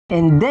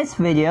In this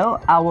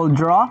video, I will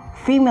draw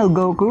female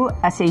Goku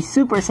as a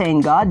Super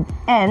Saiyan God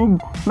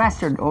and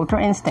mastered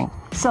Ultra Instinct.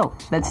 So,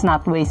 let's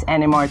not waste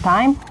any more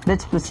time,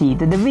 let's proceed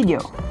to the video.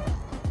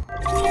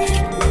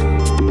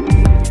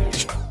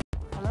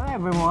 Hello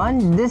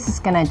everyone, this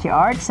is Kanachi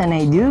Arts and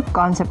I do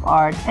concept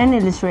art and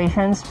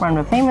illustrations from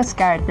the famous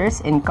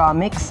characters in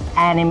comics,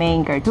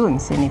 anime, and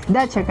cartoons. And if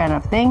that's your kind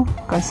of thing,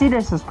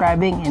 consider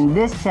subscribing in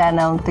this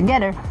channel.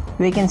 Together,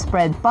 we can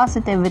spread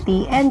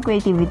positivity and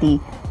creativity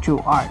through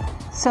art.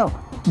 So,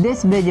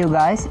 this video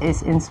guys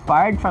is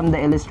inspired from the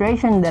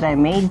illustration that I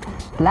made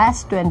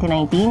last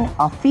 2019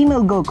 of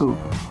female Goku,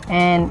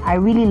 and I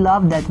really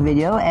love that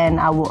video, and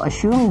I will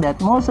assume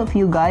that most of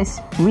you guys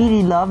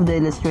really love the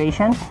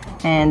illustration,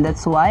 and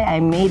that's why I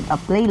made a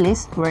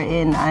playlist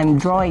wherein I'm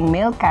drawing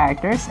male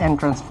characters and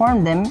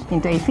transform them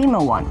into a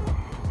female one.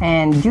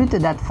 And due to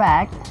that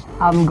fact,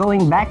 I'm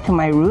going back to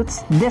my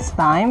roots this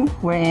time,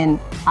 wherein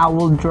I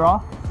will draw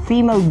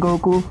female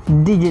Goku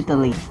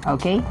digitally,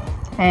 okay?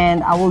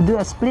 And I will do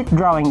a split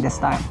drawing this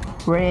time,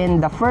 wherein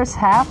the first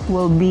half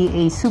will be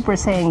a Super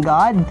Saiyan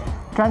God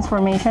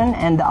transformation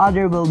and the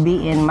other will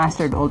be in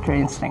Mastered Ultra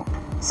Instinct.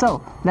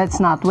 So let's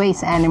not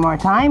waste any more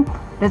time,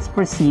 let's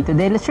proceed to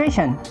the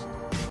illustration.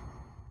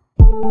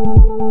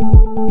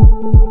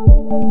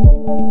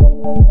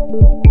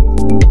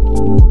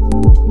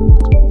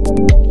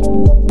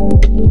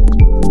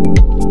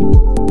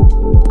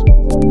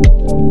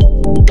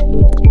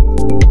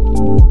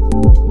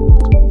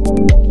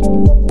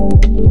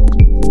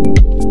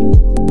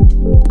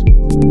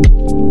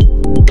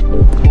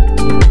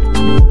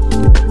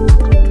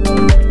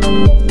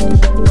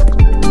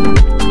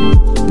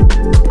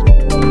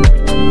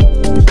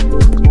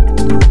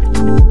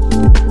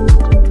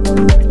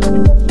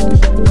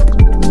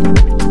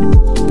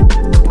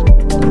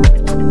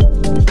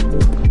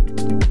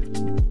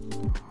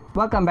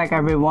 Welcome back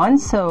everyone.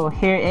 So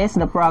here is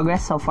the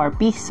progress of our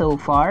piece so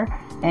far,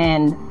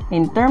 and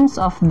in terms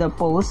of the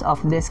pose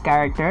of this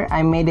character,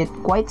 I made it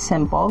quite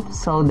simple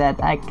so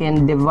that I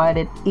can divide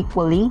it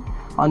equally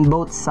on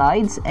both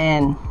sides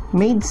and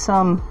made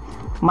some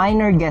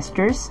minor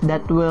gestures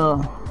that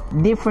will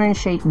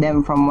differentiate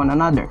them from one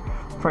another.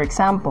 For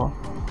example,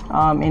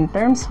 in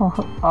terms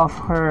of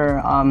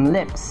her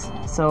lips,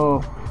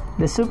 so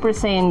the Super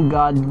Saiyan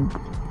God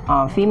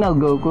female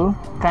Goku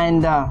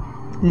kinda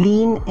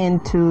lean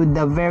into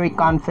the very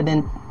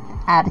confident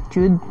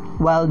attitude,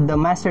 while the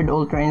Mastered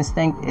Ultra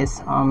Instinct is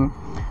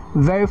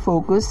very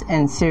focused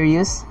and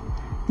serious.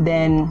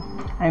 Then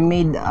I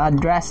made a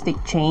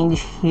drastic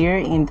change here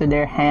into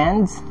their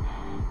hands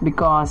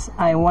because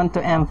I want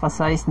to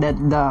emphasize that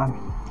the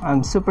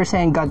Super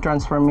Saiyan God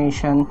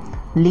transformation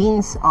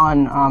leans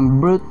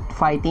on brute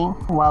fighting,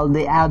 while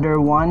the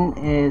other one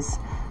is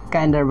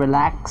kinda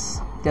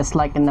relaxed, just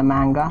like in the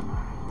manga.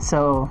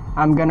 So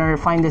I'm gonna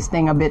refine this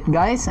thing a bit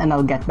guys, and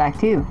I'll get back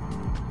to you.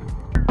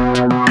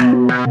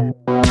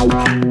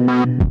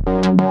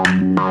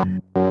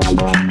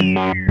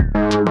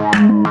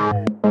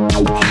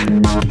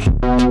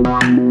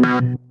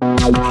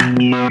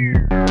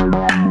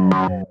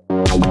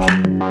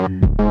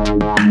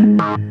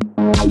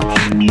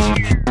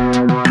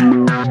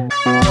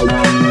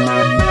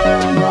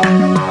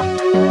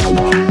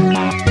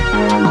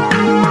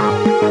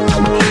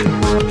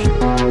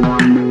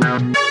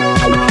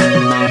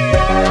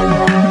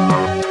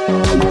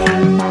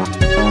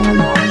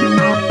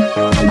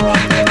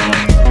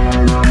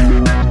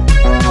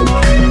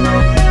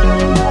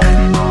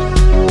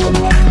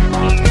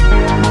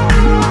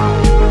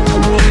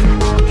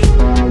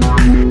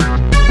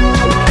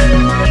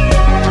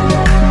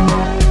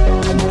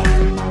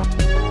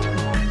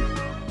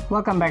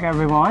 Welcome back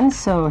everyone.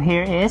 So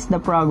here is the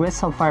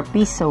progress of our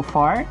piece so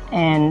far,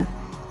 and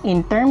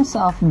in terms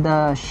of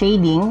the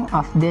shading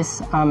of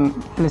this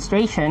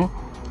illustration,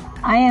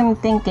 I am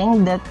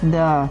thinking that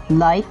the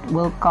light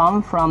will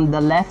come from the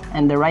left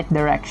and the right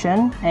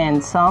direction,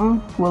 and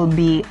some will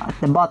be at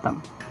the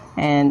bottom,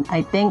 and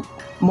I think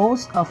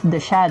most of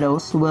the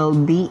shadows will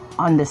be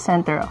on the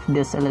center of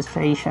this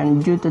illustration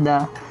due to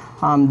the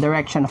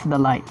direction of the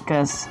light,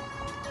 because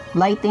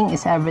lighting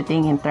is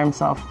everything in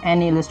terms of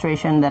any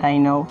illustration that I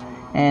know,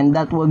 and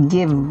that will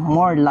give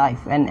more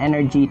life and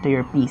energy to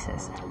your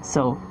pieces.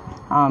 So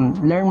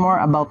learn more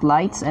about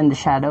lights and the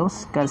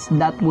shadows, because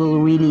that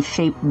will really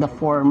shape the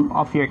form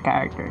of your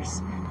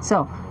characters.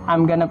 So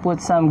I'm gonna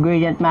put some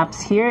gradient maps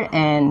here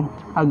and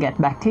I'll get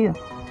back to you.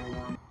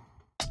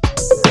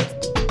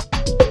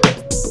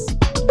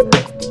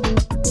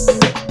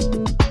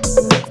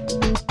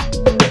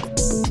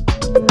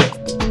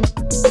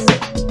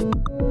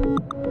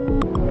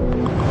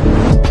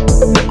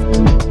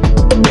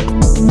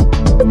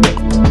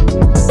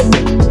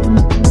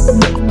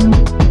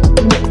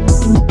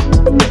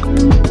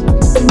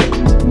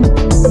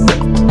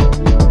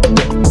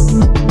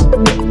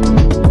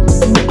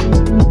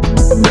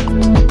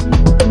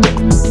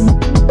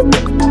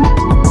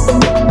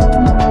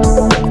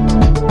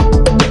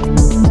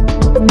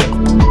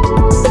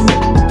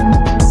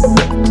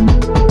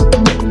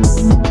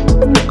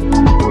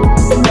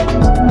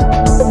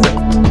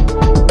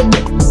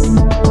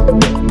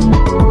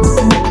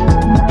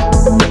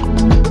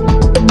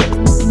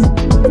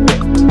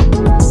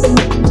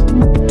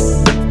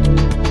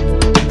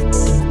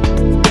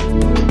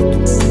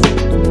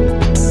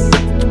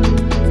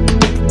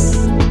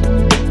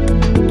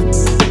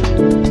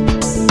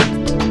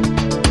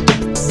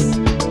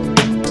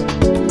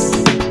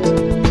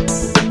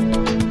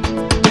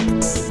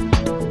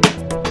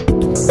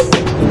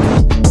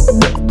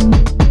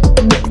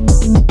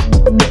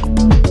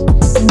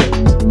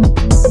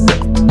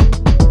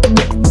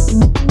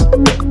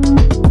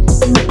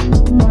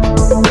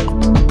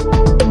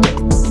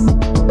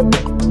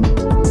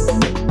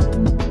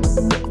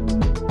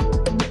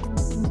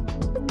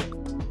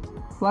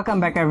 Welcome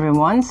back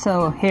everyone.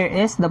 So here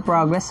is the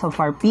progress of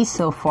our piece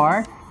so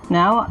far.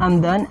 Now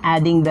I'm done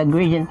adding the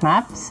gradient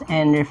maps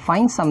and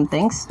refine some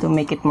things to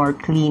make it more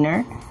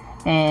cleaner.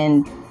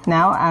 And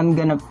now I'm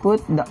gonna put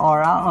the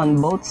aura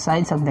on both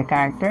sides of the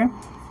character.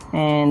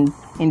 And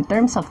in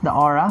terms of the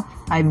aura,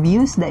 I've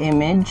used the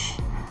image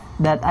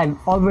that I've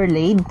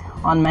overlaid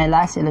on my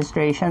last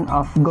illustration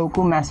of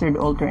Goku Mastered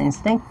Ultra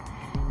Instinct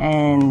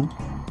and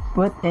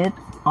put it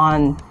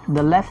on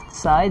the left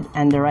side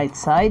and the right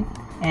side.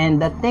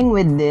 And the thing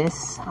with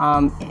this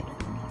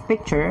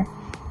picture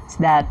is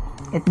that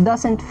it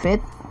doesn't fit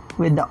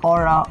with the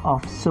aura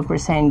of Super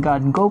Saiyan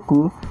God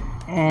Goku,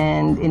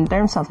 and in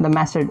terms of the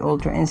Mastered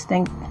Ultra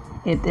Instinct,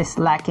 it is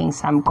lacking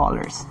some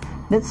colors.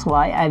 That's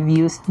why I've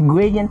used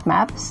gradient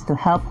maps to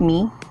help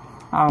me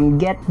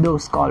get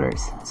those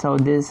colors. So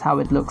this is how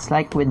it looks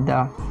like with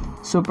the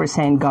Super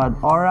Saiyan God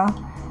aura,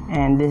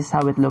 and this is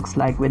how it looks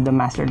like with the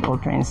Mastered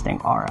Ultra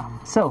Instinct aura.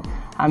 So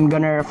I'm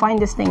gonna refine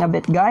this thing a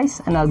bit,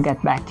 guys, and I'll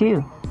get back to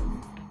you.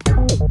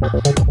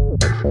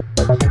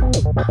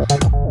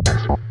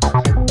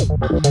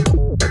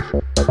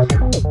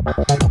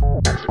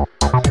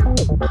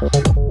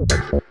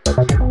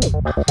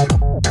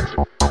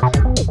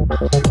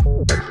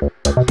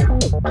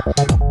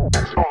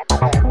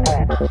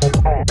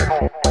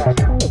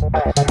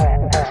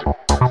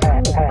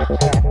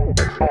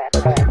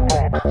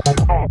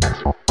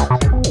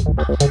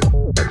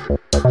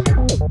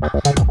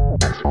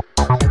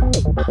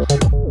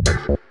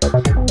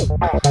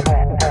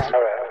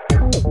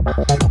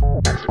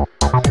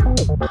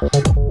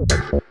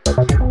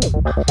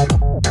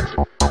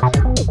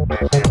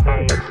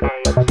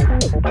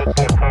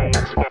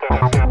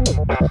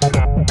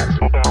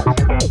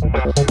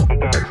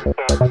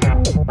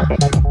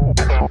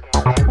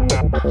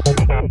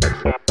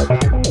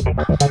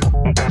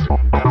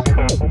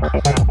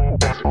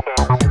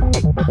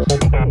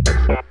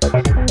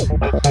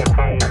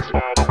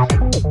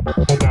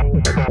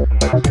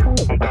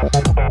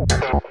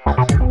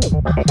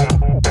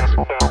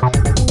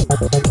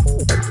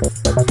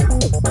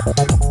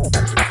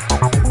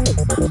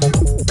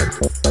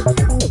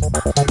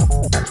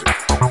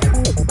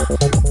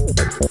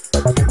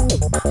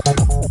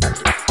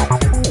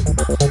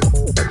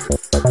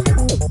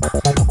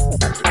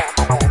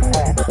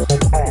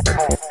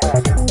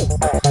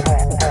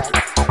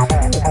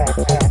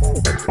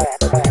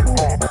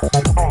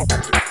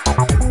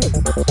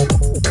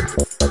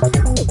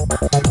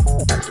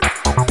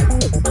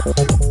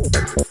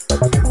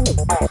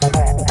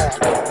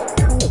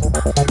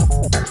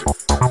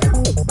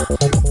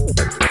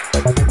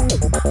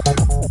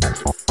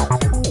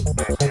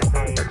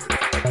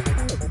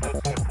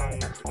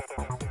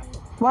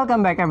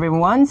 Welcome back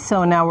everyone.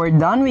 So now we're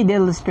done with the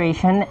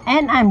illustration,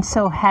 and I'm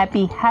so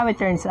happy how it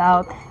turns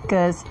out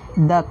because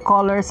the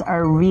colors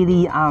are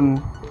really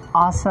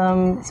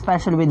awesome,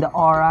 especially with the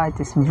aura. It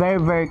is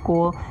very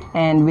cool,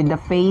 and with the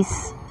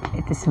face,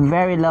 it is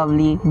very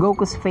lovely.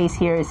 Goku's face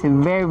here is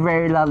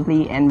very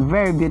lovely and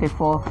very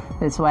beautiful.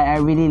 That's why I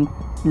really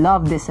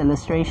love this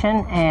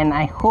illustration, and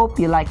I hope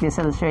you like this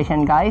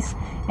illustration, guys.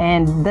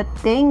 And the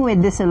thing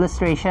with this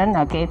illustration,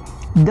 okay,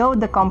 though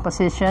the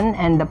composition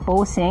and the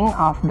posing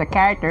of the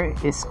character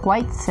is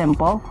quite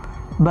simple,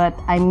 but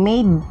I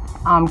made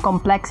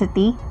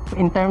complexity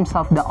in terms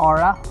of the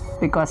aura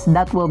because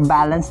that will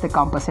balance the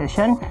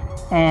composition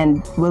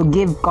and will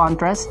give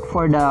contrast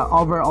for the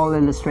overall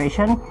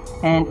illustration.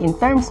 And in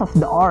terms of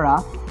the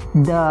aura,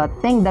 the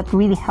thing that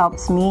really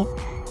helps me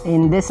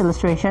in this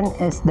illustration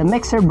is the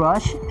mixer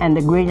brush and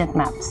the gradient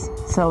maps.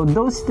 So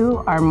those two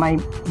are my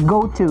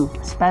go-to,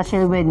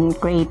 especially when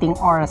creating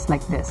auras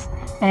like this.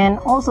 And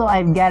also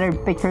I've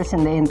gathered pictures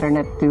in the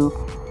internet to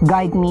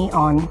guide me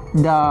on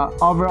the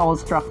overall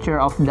structure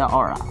of the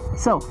aura.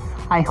 So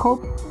I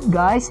hope,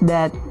 guys,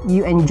 that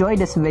you enjoy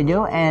this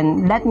video,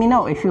 and let me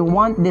know if you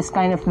want this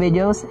kind of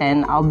videos,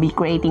 and I'll be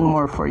creating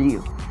more for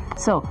you.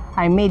 So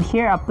I made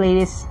here a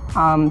playlist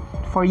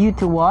for you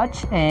to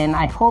watch, and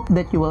I hope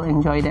that you will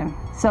enjoy them.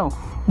 So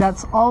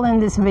that's all in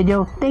this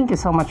video. Thank you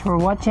so much for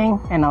watching,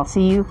 and I'll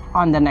see you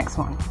on the next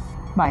one.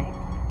 Bye.